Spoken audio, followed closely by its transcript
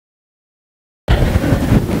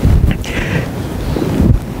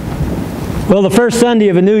Well, the first Sunday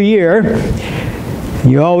of a new year,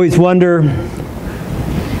 you always wonder,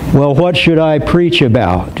 well, what should I preach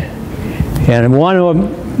about? And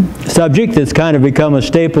one subject that's kind of become a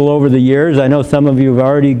staple over the years, I know some of you have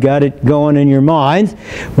already got it going in your minds,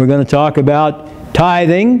 we're going to talk about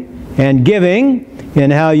tithing and giving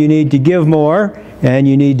and how you need to give more and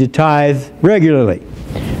you need to tithe regularly.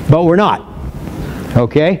 But we're not,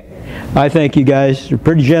 okay? I think you guys are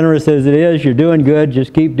pretty generous as it is. You're doing good.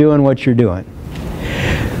 Just keep doing what you're doing.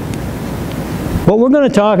 What we're going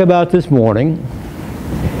to talk about this morning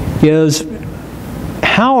is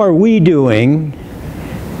how are we doing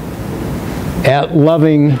at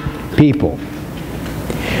loving people?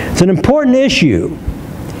 It's an important issue.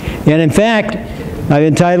 And in fact, I've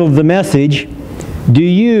entitled the message, Do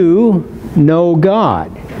You Know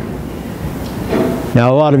God?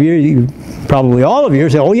 Now a lot of you, probably all of you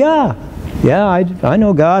say, oh yeah, I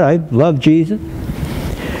know God, I love Jesus.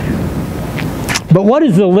 But what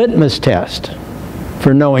is the litmus test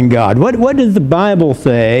for knowing God? What does the Bible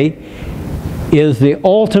say is the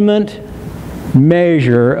ultimate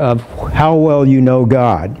measure of how well you know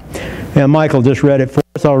God? And Michael just read it for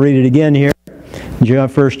us. I'll read it again here.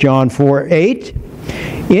 1 John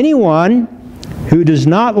 4:8. Anyone who does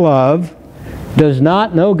not love does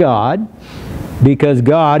not know God, because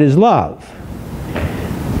God is love.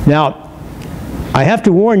 Now, I have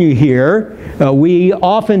to warn you here, we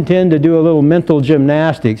often tend to do a little mental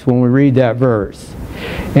gymnastics when we read that verse.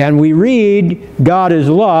 And we read God is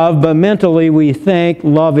love, but mentally we think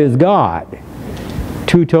love is God.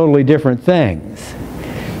 Two totally different things.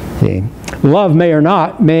 See? Love may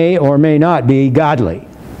or may not be godly,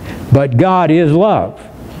 but God is love.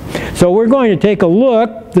 So we're going to take a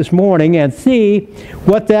look this morning and see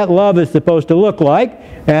what that love is supposed to look like.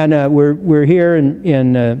 And we're here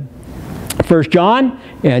in 1 John,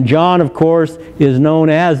 and John, of course, is known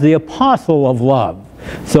as the apostle of love.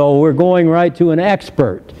 So we're going right to an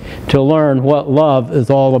expert to learn what love is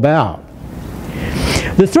all about.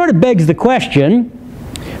 This sort of begs the question,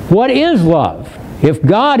 what is love? If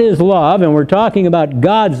God is love, and we're talking about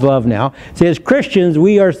God's love now, see, as Christians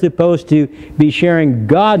we are supposed to be sharing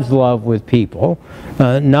God's love with people,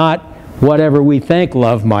 not whatever we think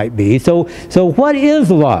love might be. So what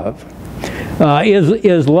is love?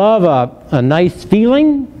 Is love a nice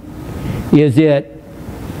feeling? Is it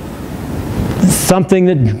something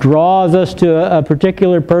that draws us to a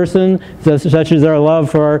particular person, such as our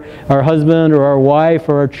love for our husband or our wife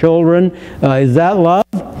or our children? Is that love?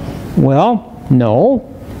 Well, no.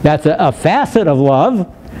 That's a facet of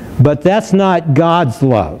love, but that's not God's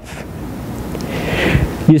love.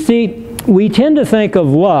 You see, we tend to think of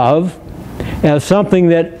love as something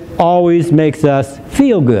that always makes us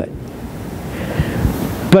feel good.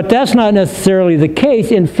 But that's not necessarily the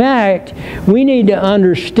case. In fact, we need to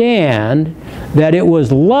understand that it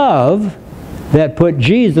was love that put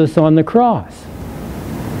Jesus on the cross.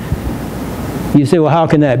 You say, well, how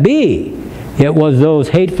can that be? It was those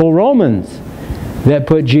hateful Romans that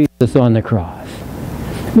put Jesus on the cross.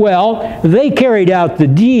 Well, they carried out the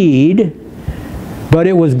deed, but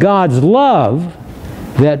it was God's love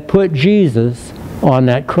that put Jesus on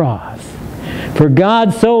that cross. For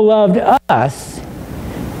God so loved us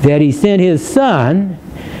that He sent His Son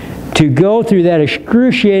to go through that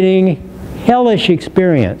excruciating, hellish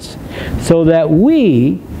experience so that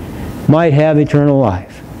we might have eternal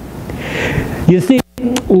life. You see,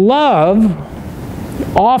 love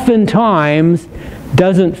oftentimes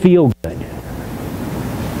doesn't feel good.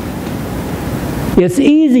 It's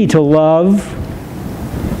easy to love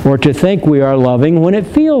or to think we are loving when it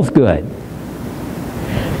feels good.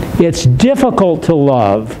 It's difficult to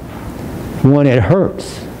love when it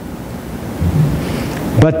hurts.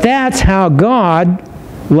 But that's how God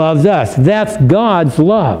loves us. That's God's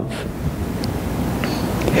love.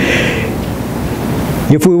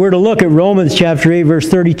 If we were to look at Romans chapter 8, verse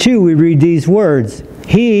 32, we read these words,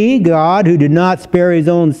 He, God, who did not spare His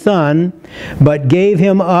own Son, but gave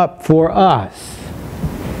Him up for us.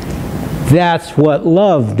 That's what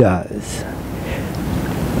love does.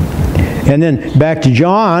 And then back to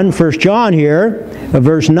John, 1 John here,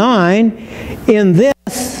 verse 9, in this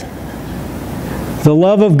the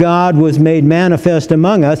love of God was made manifest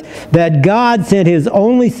among us, that God sent His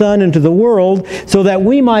only Son into the world so that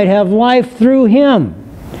we might have life through Him.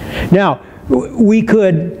 Now, we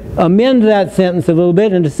could amend that sentence a little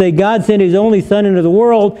bit and to say God sent His only Son into the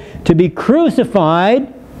world to be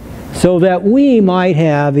crucified so that we might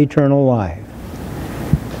have eternal life.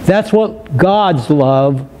 That's what God's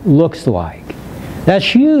love looks like. That's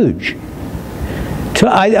huge.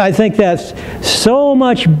 I think that's so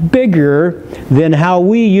much bigger than how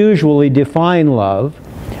we usually define love.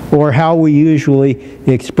 or how we usually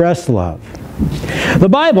express love. The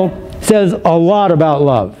Bible says a lot about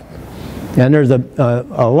love. And there's a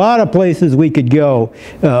lot of places we could go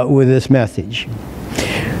with this message.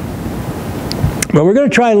 But we're going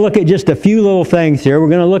to try to look at just a few little things here. We're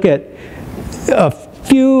going to look at a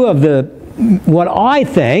few of what I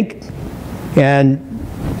think, and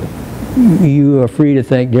you are free to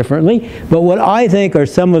think differently, but what I think are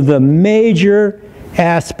some of the major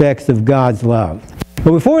aspects of God's love.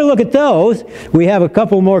 But before we look at those, we have a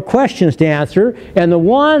couple more questions to answer, and the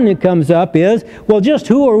one that comes up is, well, just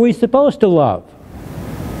who are we supposed to love?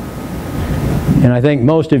 And I think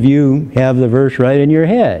most of you have the verse right in your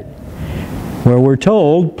head, where we're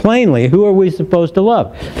told plainly, who are we supposed to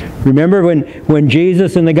love? Remember when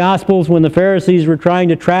Jesus in the Gospels, when the Pharisees were trying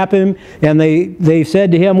to trap him, and they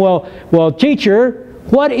said to him, well, teacher,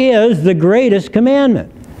 what is the greatest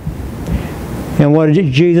commandment? And what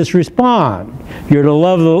did Jesus respond? You're to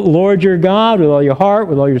love the Lord your God with all your heart,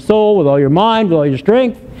 with all your soul, with all your mind, with all your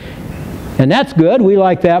strength. And that's good. We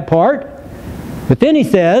like that part. But then he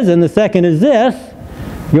says, and the second is this,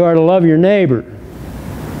 you are to love your neighbor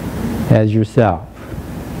as yourself.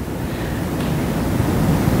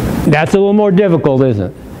 That's a little more difficult,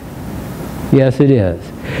 isn't it? Yes, it is.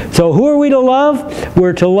 So who are we to love?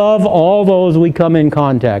 We're to love all those we come in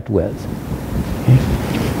contact with.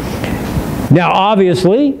 Now,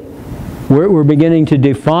 obviously, we're beginning to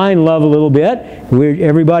define love a little bit.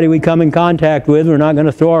 Everybody we come in contact with, we're not going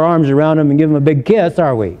to throw our arms around them and give them a big kiss,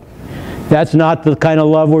 are we? That's not the kind of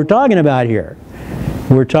love we're talking about here.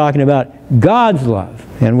 We're talking about God's love,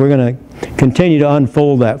 and we're going to continue to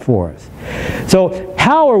unfold that for us. So,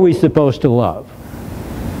 how are we supposed to love?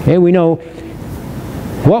 Okay, we know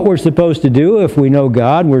what we're supposed to do. If we know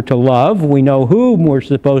God, we're to love. We know whom we're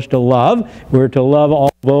supposed to love. We're to love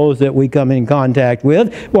all those that we come in contact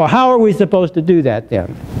with. Well, how are we supposed to do that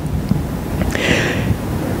then?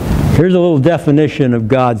 Here's a little definition of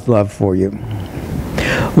God's love for you.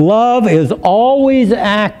 Love is always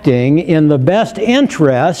acting in the best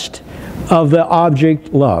interest of the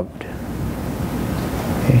object loved.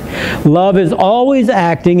 Okay. Love is always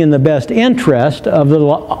acting in the best interest of the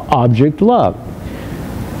object loved.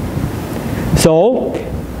 So,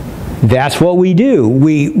 that's what we do.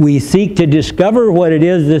 We seek to discover what it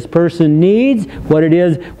is this person needs, what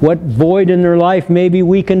void in their life maybe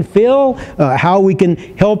we can fill, how we can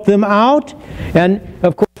help them out. And,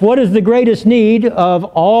 of course, what is the greatest need of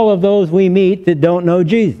all of those we meet that don't know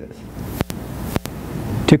Jesus?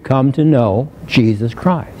 To come to know Jesus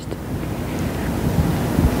Christ.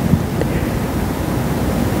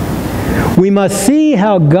 We must see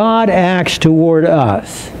how God acts toward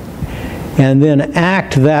us, and then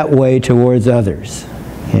act that way towards others.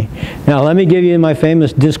 Okay? Now let me give you my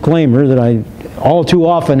famous disclaimer that I all too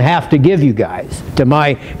often have to give you guys, to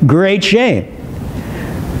my great shame.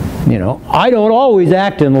 You know, I don't always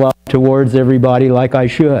act in love towards everybody like I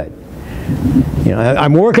should. You know,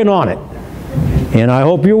 I'm working on it, and I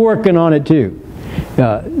hope you're working on it too.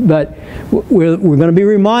 But we're going to be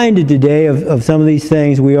reminded today of some of these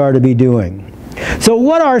things we are to be doing. So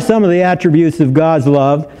what are some of the attributes of God's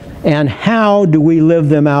love, and how do we live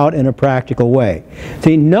them out in a practical way?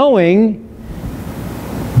 See, knowing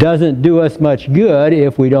doesn't do us much good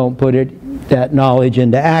if we don't put that knowledge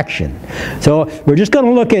into action. So we're just going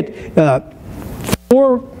to look at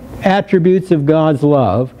 4 attributes of God's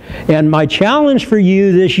love, and my challenge for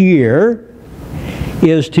you this year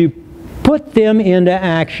is to put them into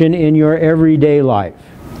action in your everyday life.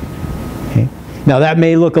 Okay? Now that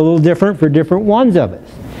may look a little different for different ones of us,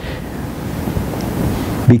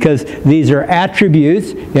 because these are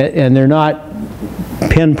attributes and they're not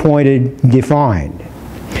pinpointed, defined.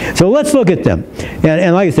 So let's look at them.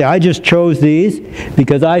 And like I say, I just chose these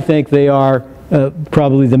because I think they are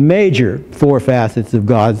probably the major 4 facets of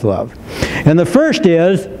God's love. And the first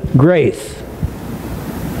is grace.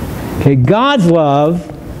 Okay, God's love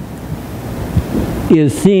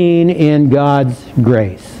is seen in God's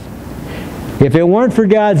grace. If it weren't for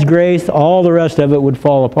God's grace, all the rest of it would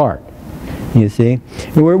fall apart. You see,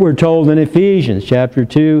 we're told in Ephesians chapter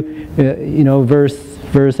 2,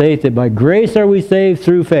 verse 8, that by grace are we saved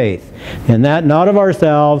through faith, and that not of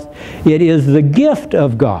ourselves. It is the gift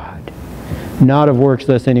of God, not of works,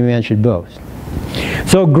 lest any man should boast.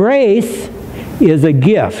 So grace is a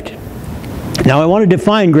gift. Now I want to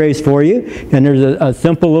define grace for you, and there's a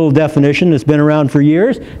simple little definition that's been around for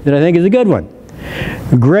years that I think is a good one.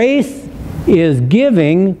 Grace is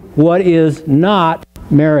giving what is not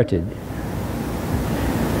merited.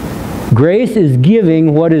 Grace is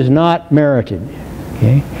giving what is not merited.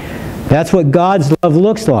 Okay? That's what God's love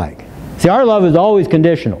looks like. See, our love is always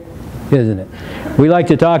conditional. isn't it? We like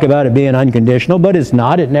to talk about it being unconditional, but it's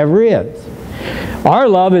not. It never is. Our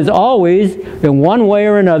love is always, in one way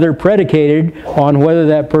or another, predicated on whether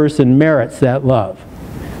that person merits that love.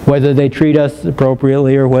 Whether they treat us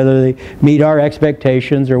appropriately or whether they meet our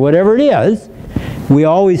expectations or whatever it is, we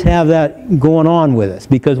always have that going on with us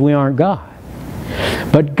because we aren't God.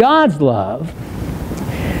 But God's love,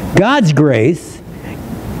 God's grace,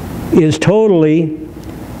 is totally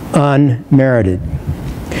unmerited.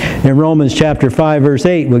 In Romans chapter 5, verse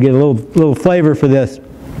 8, we'll get a little flavor for this.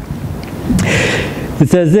 It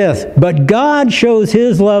says this, "But God shows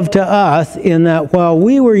His love to us in that while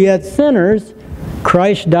we were yet sinners,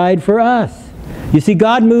 Christ died for us." You see,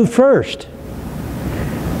 God moved first.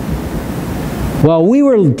 While we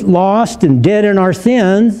were lost and dead in our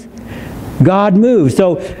sins, God moved.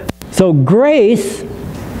 So grace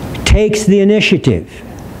takes the initiative.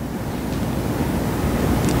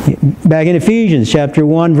 Back in Ephesians chapter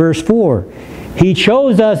 1, verse 4, He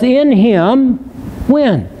chose us in Him,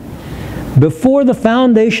 when? Before the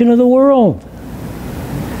foundation of the world.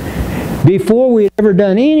 Before we had ever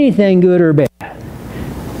done anything good or bad.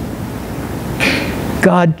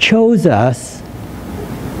 God chose us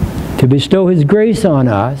to bestow His grace on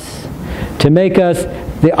us, to make us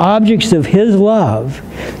the objects of His love,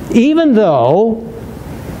 even though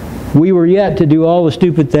we were yet to do all the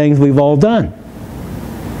stupid things we've all done.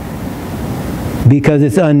 Because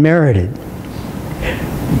it's unmerited.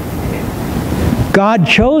 God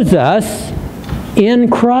chose us in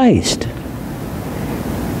Christ.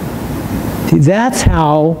 See, that's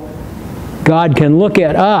how God can look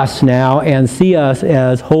at us now and see us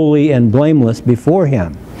as holy and blameless before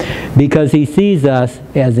Him, because He sees us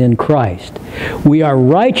as in Christ. We are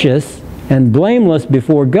righteous and blameless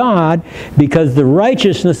before God because the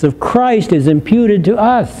righteousness of Christ is imputed to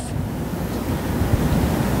us.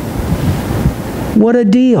 What a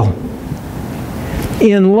deal!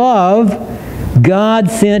 In love, God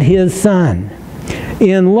sent His Son.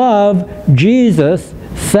 In love, Jesus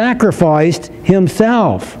sacrificed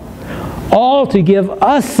Himself, all to give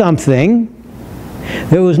us something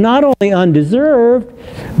that was not only undeserved,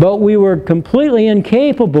 but we were completely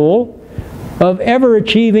incapable of ever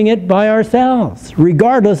achieving it by ourselves,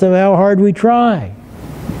 regardless of how hard we try.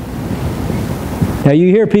 Now you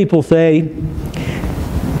hear people say,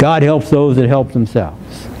 God helps those that help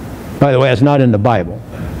themselves. By the way, that's not in the Bible,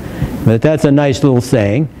 but that's a nice little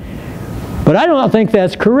saying. But I don't think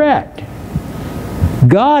that's correct.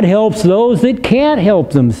 God helps those that can't help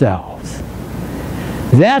themselves.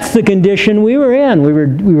 That's the condition we were in. We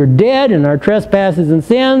were dead in our trespasses and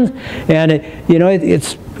sins, and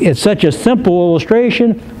it's such a simple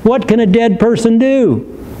illustration. What can a dead person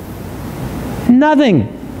do?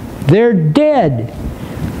 Nothing. They're dead.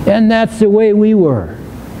 And that's the way we were.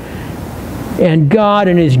 And God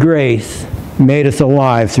in His grace made us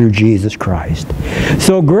alive through Jesus Christ.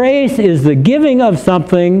 So grace is the giving of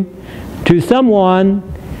something to someone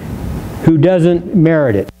who doesn't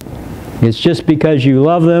merit it. It's just because you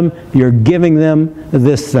love them, you're giving them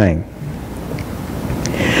this thing.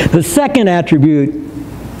 The second attribute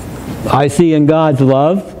I see in God's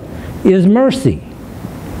love is mercy.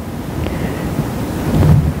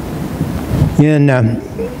 In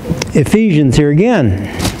Ephesians here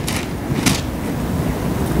again,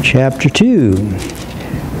 chapter 2,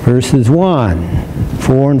 verses 1,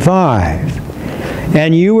 4, and 5.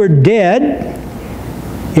 "And you were dead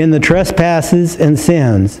in the trespasses and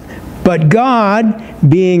sins, but God,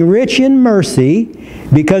 being rich in mercy,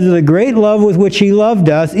 because of the great love with which He loved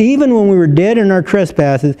us, even when we were dead in our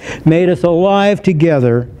trespasses, made us alive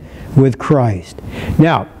together with Christ."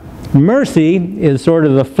 Now, mercy is sort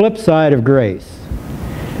of the flip side of grace.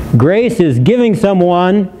 Grace is giving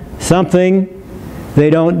someone something they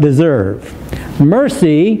don't deserve.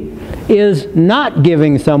 Mercy is not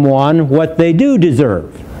giving someone what they do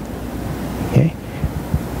deserve. Okay?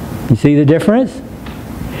 You see the difference?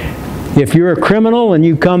 If you're a criminal and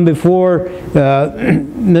you come before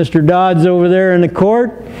Mr. Dodds over there in the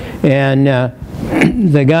court, and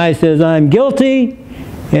the guy says, "I'm guilty,"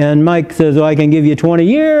 and Mike says, "Well, I can give you 20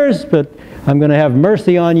 years, but I'm going to have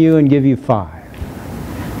mercy on you and give you 5.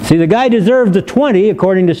 See, the guy deserved the 20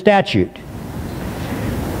 according to statute.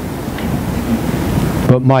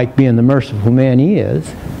 But Mike, being the merciful man he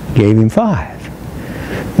is, gave him 5.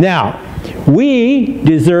 Now, we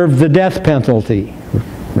deserve the death penalty,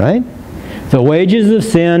 right? The wages of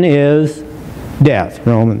sin is death,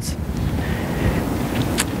 Romans.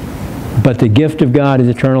 But the gift of God is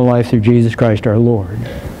eternal life through Jesus Christ our Lord.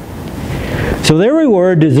 So there we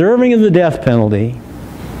were, deserving of the death penalty,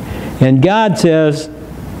 and God says,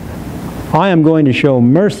 "I am going to show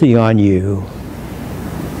mercy on you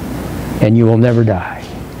and you will never die.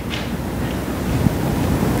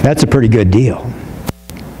 That's a pretty good deal.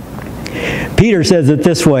 Peter says it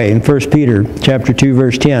this way in 1 Peter chapter 2,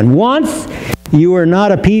 verse 10. Once you were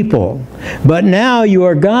not a people, but now you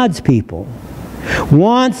are God's people.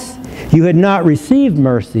 Once you had not received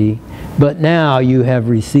mercy, but now you have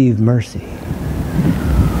received mercy.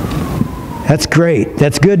 That's great.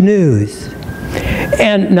 That's good news.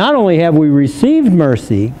 And not only have we received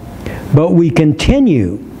mercy, but we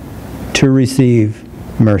continue to receive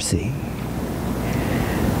mercy.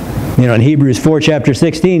 You know, in Hebrews 4, chapter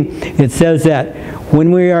 16, it says that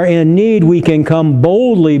when we are in need, we can come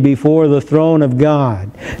boldly before the throne of God,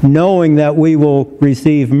 knowing that we will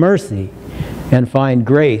receive mercy and find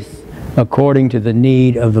grace according to the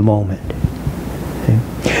need of the moment.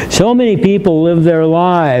 So many people live their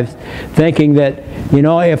lives thinking that, you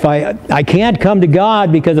know, if I can't come to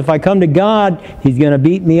God, because if I come to God, He's going to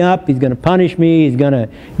beat me up, He's going to punish me, He's going to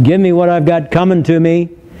give me what I've got coming to me.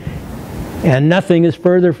 And nothing is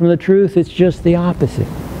further from the truth. It's just the opposite.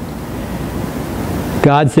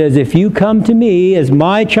 God says, if you come to me as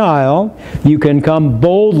my child, you can come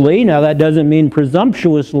boldly. Now that doesn't mean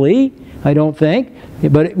presumptuously, I don't think,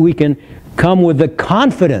 but we can come with the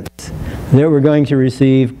confidence that we're going to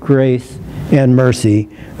receive grace and mercy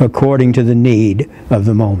according to the need of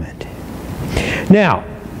the moment. Now,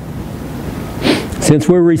 since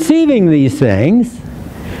we're receiving these things,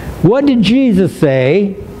 what did Jesus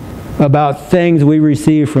say about things we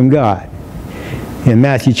receive from God? In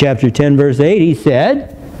Matthew chapter 10, verse 8, He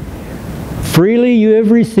said, freely you have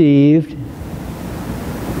received,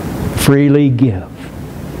 freely give.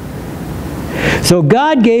 So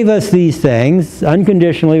God gave us these things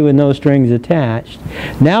unconditionally with no strings attached.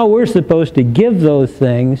 Now we're supposed to give those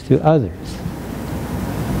things to others.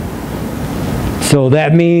 So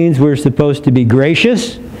that means we're supposed to be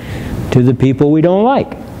gracious to the people we don't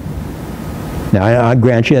like. Now I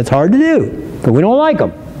grant you that's hard to do, but we don't like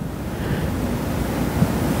them.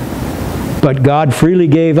 But God freely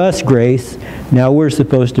gave us grace. Now we're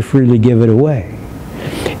supposed to freely give it away.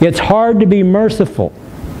 It's hard to be merciful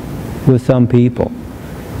with some people.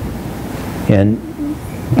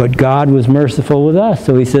 But God was merciful with us.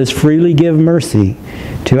 So He says, freely give mercy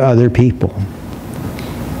to other people.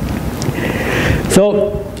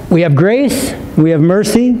 So we have grace, we have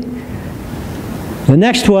mercy. The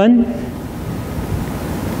next one,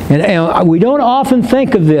 and we don't often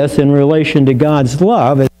think of this in relation to God's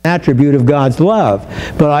love, as an attribute of God's love,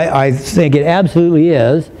 but I think it absolutely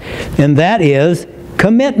is, and that is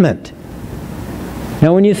commitment.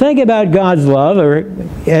 Now when you think about God's love, or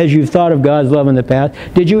as you've thought of God's love in the past,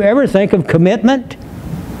 did you ever think of commitment?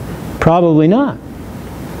 Probably not.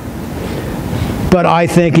 But I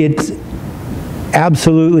think it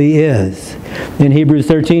absolutely is. In Hebrews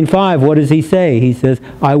 13:5, what does He say? He says,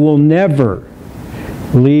 I will never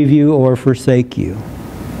leave you or forsake you.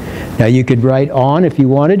 Now you could write on if you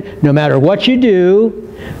wanted, no matter what you do,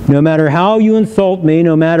 no matter how you insult me,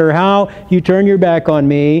 no matter how you turn your back on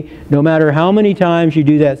me, no matter how many times you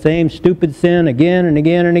do that same stupid sin again and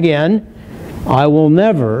again and again, I will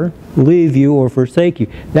never leave you or forsake you.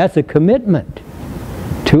 That's a commitment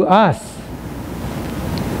to us.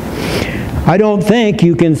 I don't think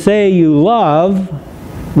you can say you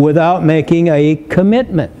love without making a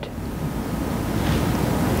commitment.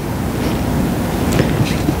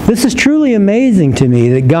 This is truly amazing to me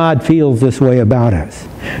that God feels this way about us.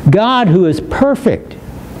 God, who is perfect,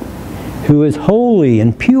 who is holy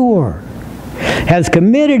and pure, has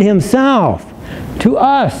committed Himself to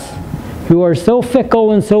us who are so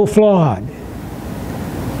fickle and so flawed.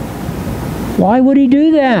 Why would He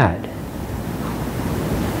do that?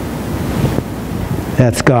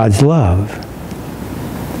 That's God's love.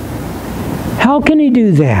 How can He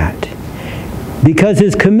do that? Because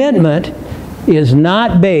His commitment is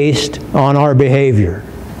not based on our behavior.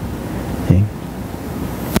 See?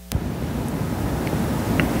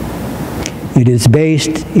 It is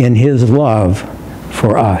based in His love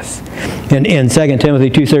for us. And in 2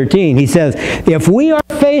 Timothy 2:13, he says, if we are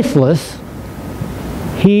faithless,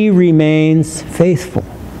 He remains faithful.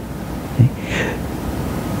 See?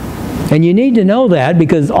 And you need to know that,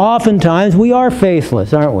 because oftentimes we are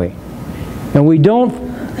faithless, aren't we? And we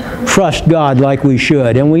don't trust God like we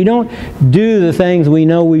should, and we don't do the things we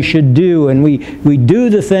know we should do, and we do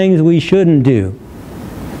the things we shouldn't do.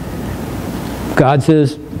 God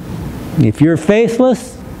says, if you're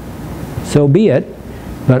faithless, so be it,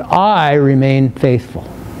 but I remain faithful.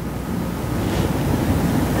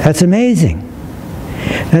 That's amazing.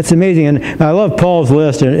 That's amazing. And I love Paul's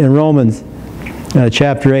list in Romans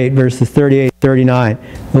chapter 8, verses 38 and 39.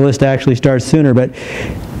 The list actually starts sooner, but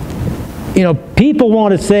You know, people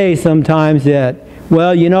want to say sometimes that,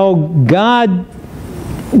 well, you know, God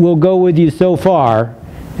will go with you so far,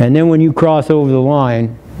 and then when you cross over the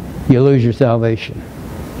line, you lose your salvation.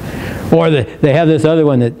 Or they have this other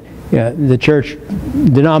one that the church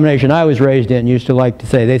denomination I was raised in used to like to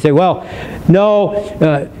say. They say, well,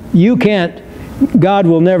 no, you can't, God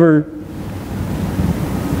will never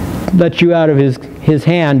let you out of his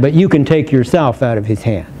hand, but you can take yourself out of his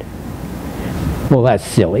hand. Well, that's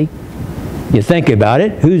silly. You think about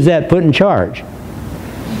it, who's that put in charge?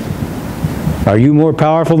 Are you more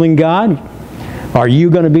powerful than God? Are you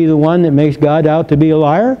going to be the one that makes God out to be a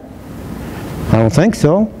liar? I don't think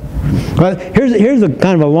so. But here's a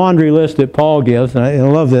kind of a laundry list that Paul gives, and I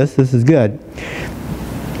love this. This is good.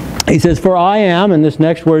 He says, for I am, and this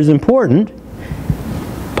next word is important.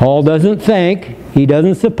 Paul doesn't think, he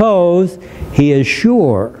doesn't suppose, he is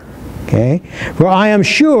sure. Okay? For I am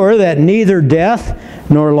sure that neither death,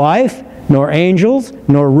 nor life, nor angels,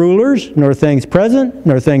 nor rulers, nor things present,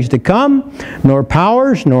 nor things to come, nor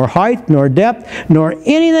powers, nor height, nor depth, nor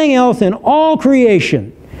anything else in all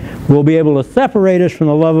creation will be able to separate us from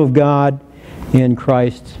the love of God in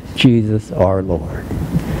Christ Jesus our Lord.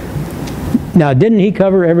 Now, didn't he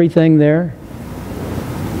cover everything there?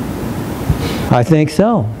 I think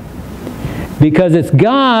so. Because it's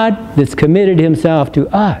God that's committed himself to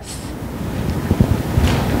us.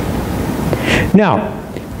 Now,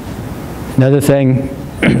 another thing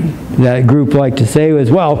that group liked to say was,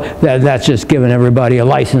 well, that's just giving everybody a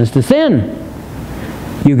license to sin.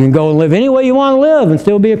 You can go and live any way you want to live and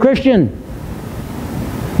still be a Christian.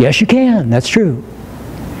 Yes, you can. That's true.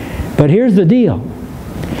 But here's the deal.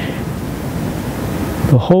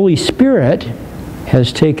 The Holy Spirit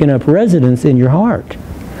has taken up residence in your heart.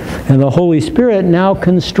 And the Holy Spirit now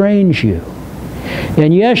constrains you.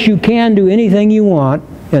 And yes, you can do anything you want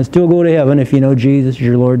and still go to heaven if you know Jesus is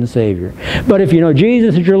your Lord and Savior. But if you know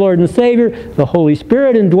Jesus is your Lord and Savior, the Holy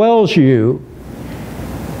Spirit indwells you,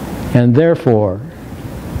 and therefore,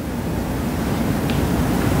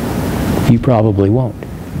 you probably won't.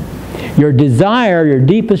 Your desire, your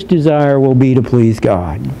deepest desire, will be to please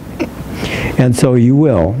God. And so you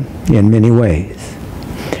will, in many ways.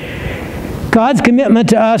 God's commitment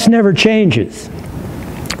to us never changes,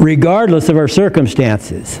 regardless of our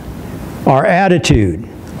circumstances, our attitude,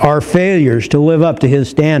 our failures to live up to his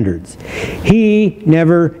standards. He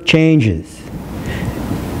never changes.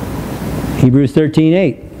 Hebrews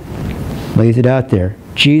 13:8 lays it out there.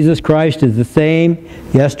 Jesus Christ is the same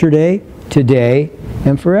yesterday, today,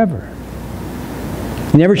 and forever.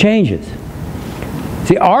 He never changes.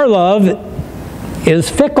 See, our love is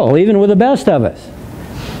fickle, even with the best of us.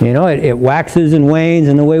 You know, it waxes and wanes,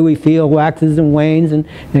 and the way we feel waxes and wanes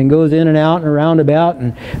and goes in and out and around about,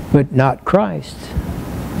 but not Christ.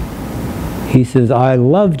 He says, I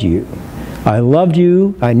loved you. I loved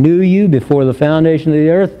you. I knew you before the foundation of the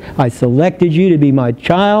earth. I selected you to be my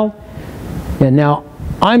child, and now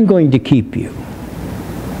I'm going to keep you.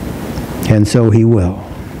 And so he will.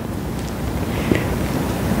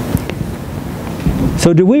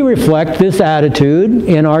 So do we reflect this attitude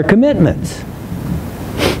in our commitments?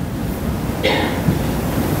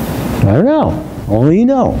 I don't know. Only you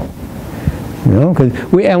know. You know, because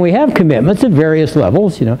we have commitments at various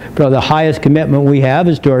levels. You know, the highest commitment we have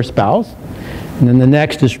is to our spouse, and then the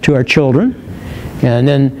next is to our children, and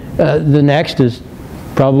then the next is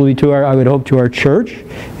probably to our, I would hope, to our church,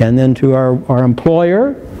 and then to our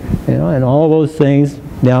employer, you know, and all those things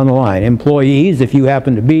down the line. Employees, if you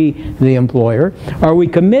happen to be the employer, are we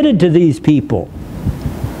committed to these people?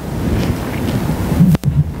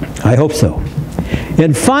 I hope so.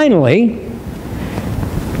 And finally,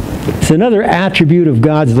 it's another attribute of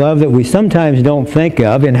God's love that we sometimes don't think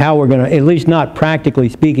of in how we're going to, at least not practically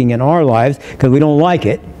speaking in our lives, because we don't like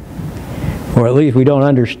it, or at least we don't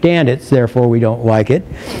understand it, so therefore we don't like it,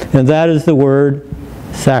 and that is the word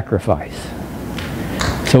sacrifice.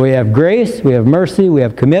 So we have grace, we have mercy, we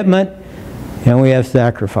have commitment, and we have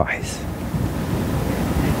sacrifice.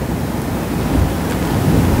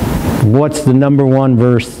 What's the number one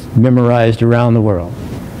verse memorized around the world?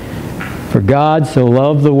 For God so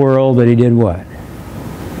loved the world that he did what?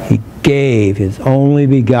 He gave his only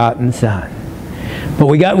begotten Son. But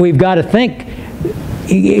we've got to think,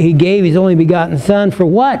 he gave his only begotten Son for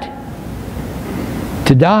what?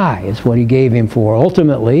 To die is what he gave him for.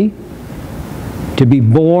 Ultimately, to be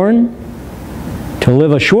born, to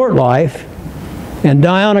live a short life, and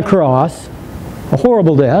die on a cross, a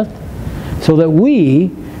horrible death, so that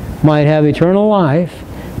we might have eternal life,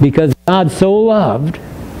 because God so loved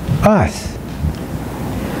us.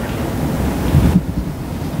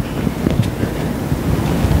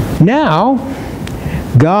 Now,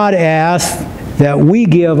 God asks that we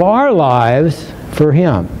give our lives for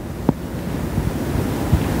Him.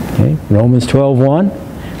 Okay? Romans 12:1.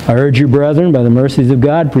 I urge you, brethren, by the mercies of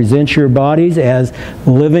God, present your bodies as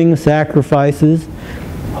living sacrifices,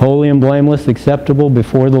 holy and blameless, acceptable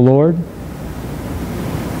before the Lord.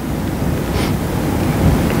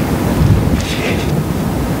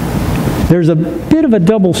 There's a bit of a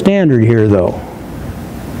double standard here, though.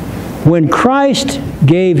 When Christ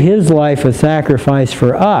gave His life a sacrifice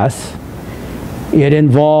for us, it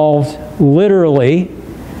involved literally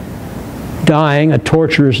dying a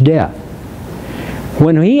torturous death.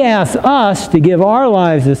 When He asks us to give our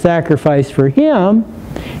lives a sacrifice for Him,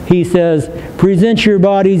 He says, present your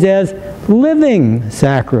bodies as living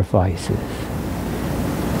sacrifices.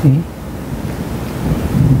 See?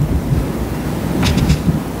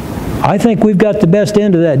 I think we've got the best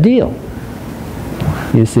end of that deal,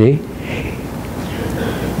 you see.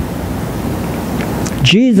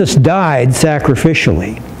 Jesus died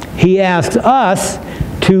sacrificially. He asks us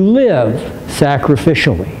to live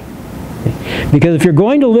sacrificially. Because if you're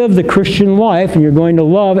going to live the Christian life and you're going to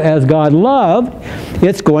love as God loved,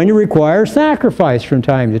 it's going to require sacrifice from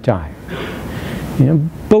time to time. You know,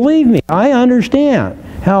 believe me, I understand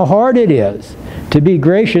how hard it is to be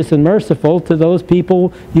gracious and merciful to those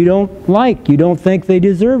people you don't like, you don't think they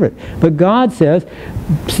deserve it. But God says,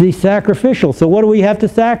 be sacrificial. So what do we have to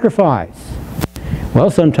sacrifice? Well,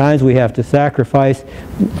 sometimes we have to sacrifice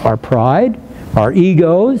our pride, our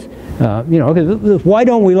egos. You know, 'cause why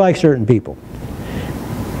don't we like certain people?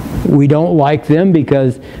 We don't like them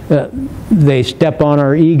because they step on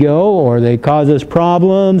our ego, or they cause us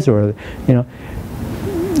problems, or, you know,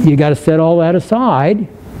 you got to set all that aside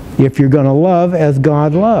if you're going to love as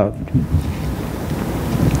God loved.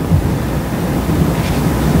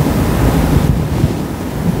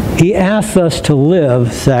 He asks us to live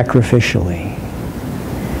sacrificially.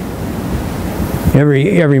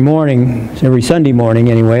 Every morning, every Sunday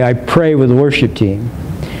morning anyway, I pray with the worship team.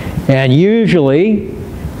 And usually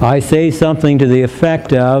I say something to the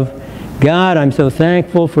effect of, God, I'm so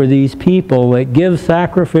thankful for these people that give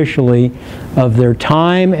sacrificially of their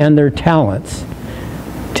time and their talents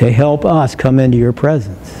to help us come into your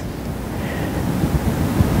presence.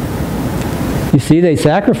 You see, they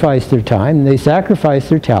sacrifice their time, they sacrifice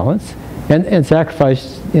their talents, and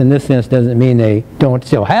sacrifice in this sense doesn't mean they don't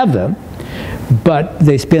still have them, but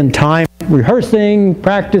they spend time rehearsing,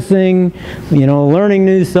 practicing, you know, learning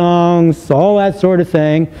new songs, all that sort of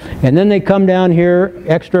thing, and then they come down here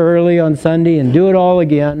extra early on Sunday and do it all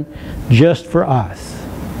again just for us.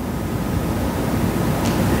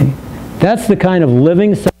 See? That's the kind of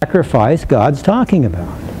living sacrifice God's talking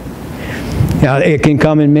about. Now, it can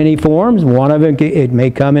come in many forms. One of it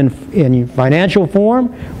may come in financial form,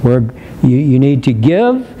 where you need to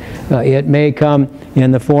give. It may come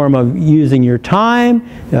in the form of using your time.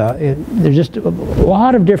 There's just a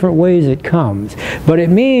lot of different ways it comes. But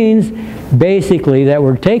it means, basically, that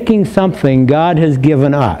we're taking something God has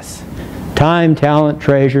given us. Time, talent,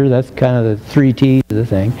 treasure, that's kind of the 3 T's of the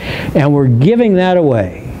thing. And we're giving that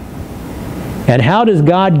away. And how does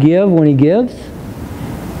God give when He gives?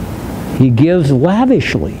 He gives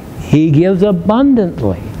lavishly. He gives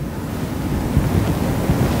abundantly.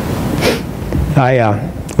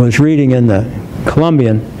 I was reading in the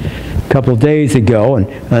Columbian a couple of days ago, and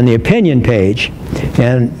on the opinion page,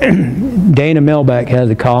 and Dana Melbeck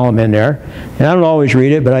has a column in there, and I don't always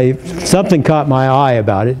read it, but something caught my eye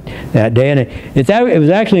about it that day, and it was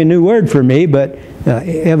actually a new word for me, but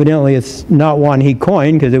evidently it's not one he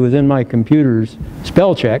coined, because it was in my computer's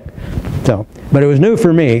spell check, but it was new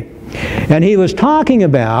for me. And he was talking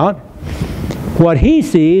about what he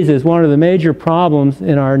sees as one of the major problems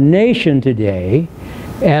in our nation today,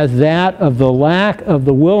 as that of the lack of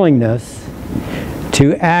the willingness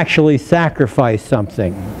to actually sacrifice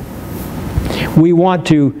something. We want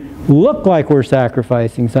to look like we're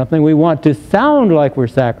sacrificing something. We want to sound like we're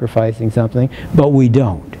sacrificing something, but we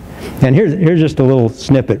don't. And here's just a little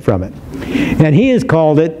snippet from it. And he has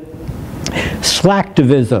called it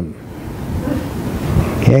slacktivism.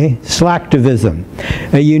 Okay? Slacktivism.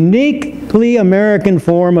 A uniquely American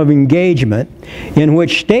form of engagement in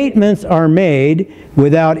which statements are made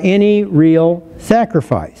without any real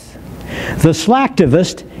sacrifice. The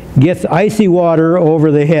slacktivist gets icy water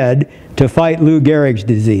over the head to fight Lou Gehrig's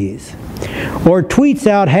disease, or tweets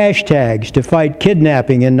out hashtags to fight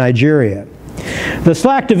kidnapping in Nigeria. The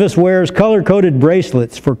slacktivist wears color-coded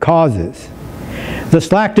bracelets for causes. The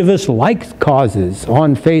slacktivist likes causes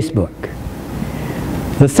on Facebook.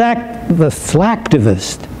 The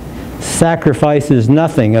slacktivist sacrifices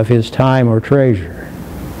nothing of his time or treasure.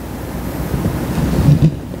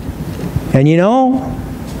 And you know,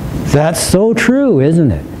 That's so true,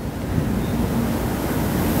 isn't it?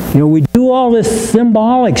 You know, we do all this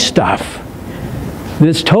symbolic stuff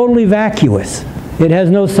that's totally vacuous. It has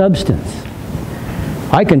no substance.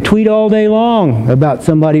 I can tweet all day long about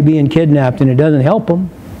somebody being kidnapped and it doesn't help them.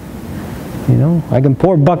 You know, I can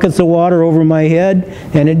pour buckets of water over my head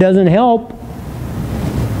and it doesn't help.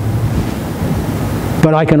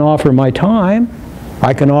 But I can offer my time,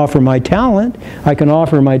 I can offer my talent, I can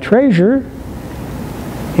offer my treasure,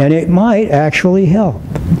 and it might actually help.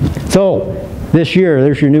 So, this year,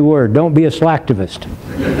 there's your new word, don't be a slacktivist.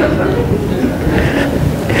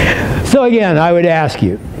 So again, I would ask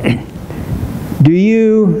you, do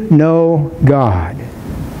you know God?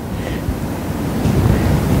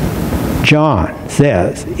 John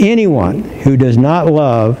says, anyone who does not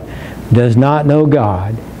love does not know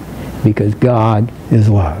God, because God is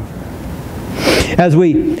love. As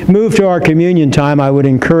we move to our communion time, I would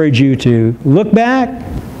encourage you to look back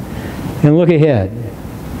and look ahead.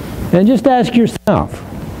 And just ask yourself,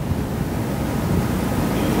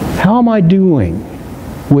 how am I doing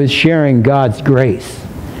with sharing God's grace,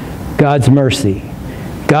 God's mercy,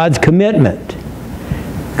 God's commitment,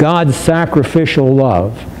 God's sacrificial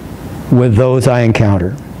love with those I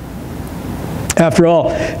encounter? After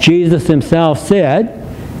all, Jesus himself said,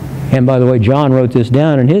 and by the way, John wrote this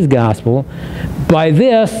down in his gospel, by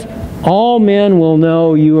this all men will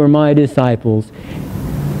know you are my disciples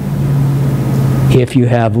if you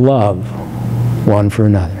have love one for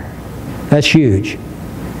another. That's huge.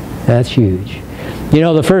 That's huge. You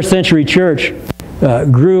know, the first century church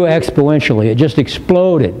grew exponentially. It just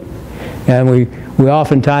exploded. And we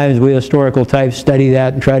oftentimes, we historical types, study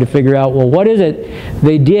that and try to figure out, well, what is it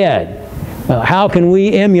they did? How can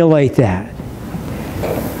we emulate that?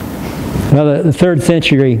 Well, the 3rd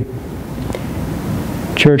century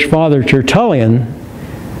church father Tertullian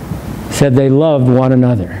said they loved one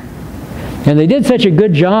another. And they did such a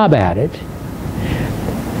good job at it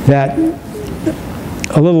that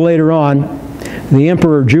a little later on, the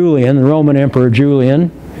Emperor Julian, the Roman Emperor Julian,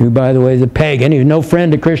 who by the way is a pagan, he was no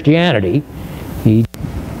friend to Christianity, he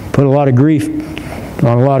put a lot of grief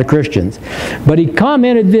on a lot of Christians, but he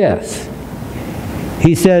commented this.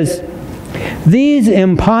 He says, these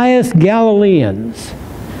impious Galileans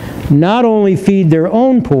not only feed their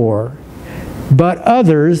own poor, but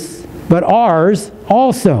ours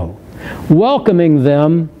also, welcoming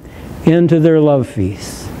them into their love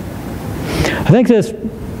feasts. I think this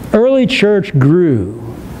early church grew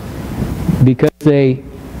because they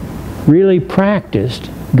really practiced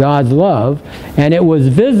God's love, and it was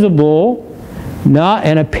visible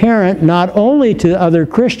and apparent not only to other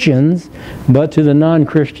Christians, but to the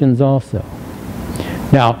non-Christians also.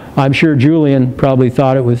 Now, I'm sure Julian probably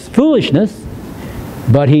thought it was foolishness,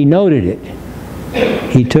 but he noted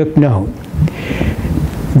it. He took note.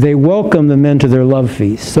 They welcomed them into their love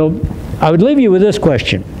feast. So I would leave you with this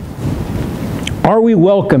question. Are we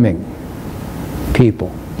welcoming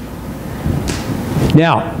people?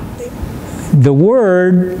 Now, the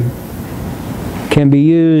word can be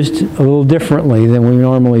used a little differently than we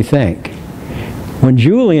normally think. When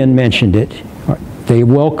Julian mentioned it, they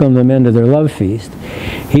welcomed them into their love feast,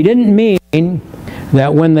 he didn't mean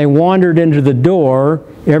that when they wandered into the door,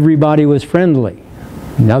 everybody was friendly.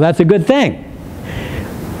 Now that's a good thing.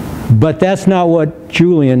 But that's not what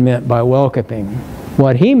Julian meant by welcoming.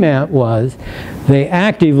 What he meant was they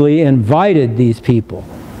actively invited these people.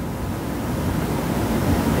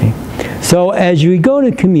 Okay. So as you go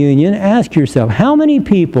to communion, ask yourself, how many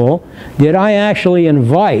people did I actually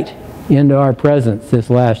invite into our presence this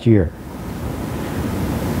last year?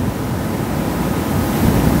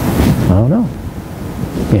 I don't know.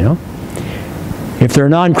 You know, if they're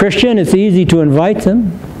non-Christian, it's easy to invite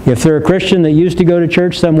them. If they're a Christian that used to go to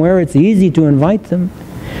church somewhere, it's easy to invite them.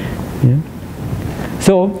 Yeah.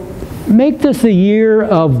 So make this a year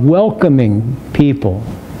of welcoming people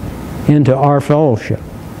into our fellowship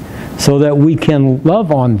so that we can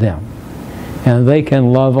love on them and they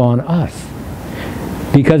can love on us.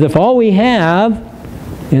 Because if all we have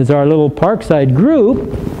is our little Parkside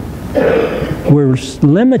group, we're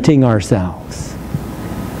limiting ourselves.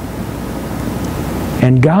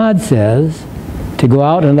 And God says to go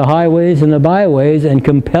out in the highways and the byways and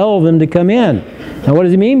compel them to come in. Now what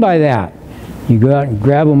does he mean by that? You go out and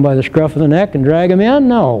grab them by the scruff of the neck and drag them in?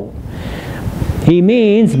 No. He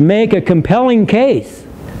means make a compelling case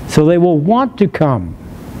so they will want to come.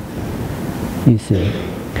 You see.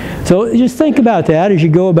 So just think about that as you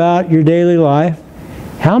go about your daily life.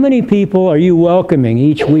 How many people are you welcoming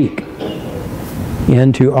each week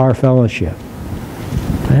into our fellowship?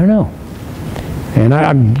 I don't know. And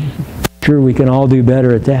I'm sure we can all do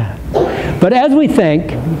better at that. But as we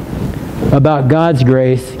think about God's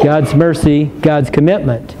grace, God's mercy, God's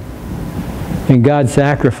commitment, and God's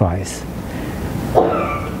sacrifice,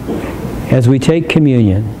 as we take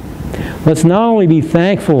communion, let's not only be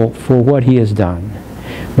thankful for what He has done,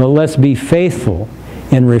 but let's be faithful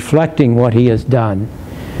in reflecting what He has done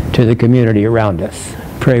to the community around us.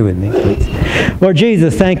 Pray with me, please. Lord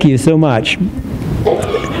Jesus, thank you so much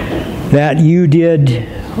that you did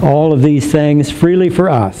all of these things freely for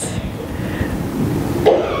us,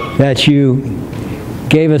 that you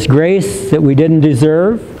gave us grace that we didn't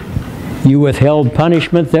deserve, you withheld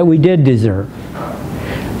punishment that we did deserve.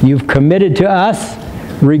 You've committed to us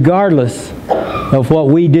regardless of what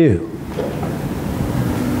we do.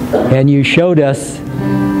 And you showed us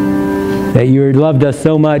that you loved us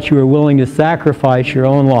so much you were willing to sacrifice your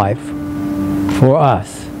own life for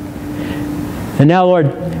us. And now, Lord,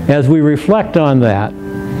 as we reflect on that,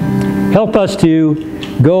 help us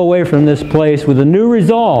to go away from this place with a new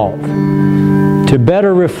resolve to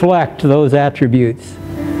better reflect those attributes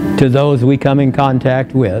to those we come in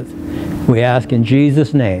contact with. We ask in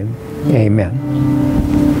Jesus' name, amen.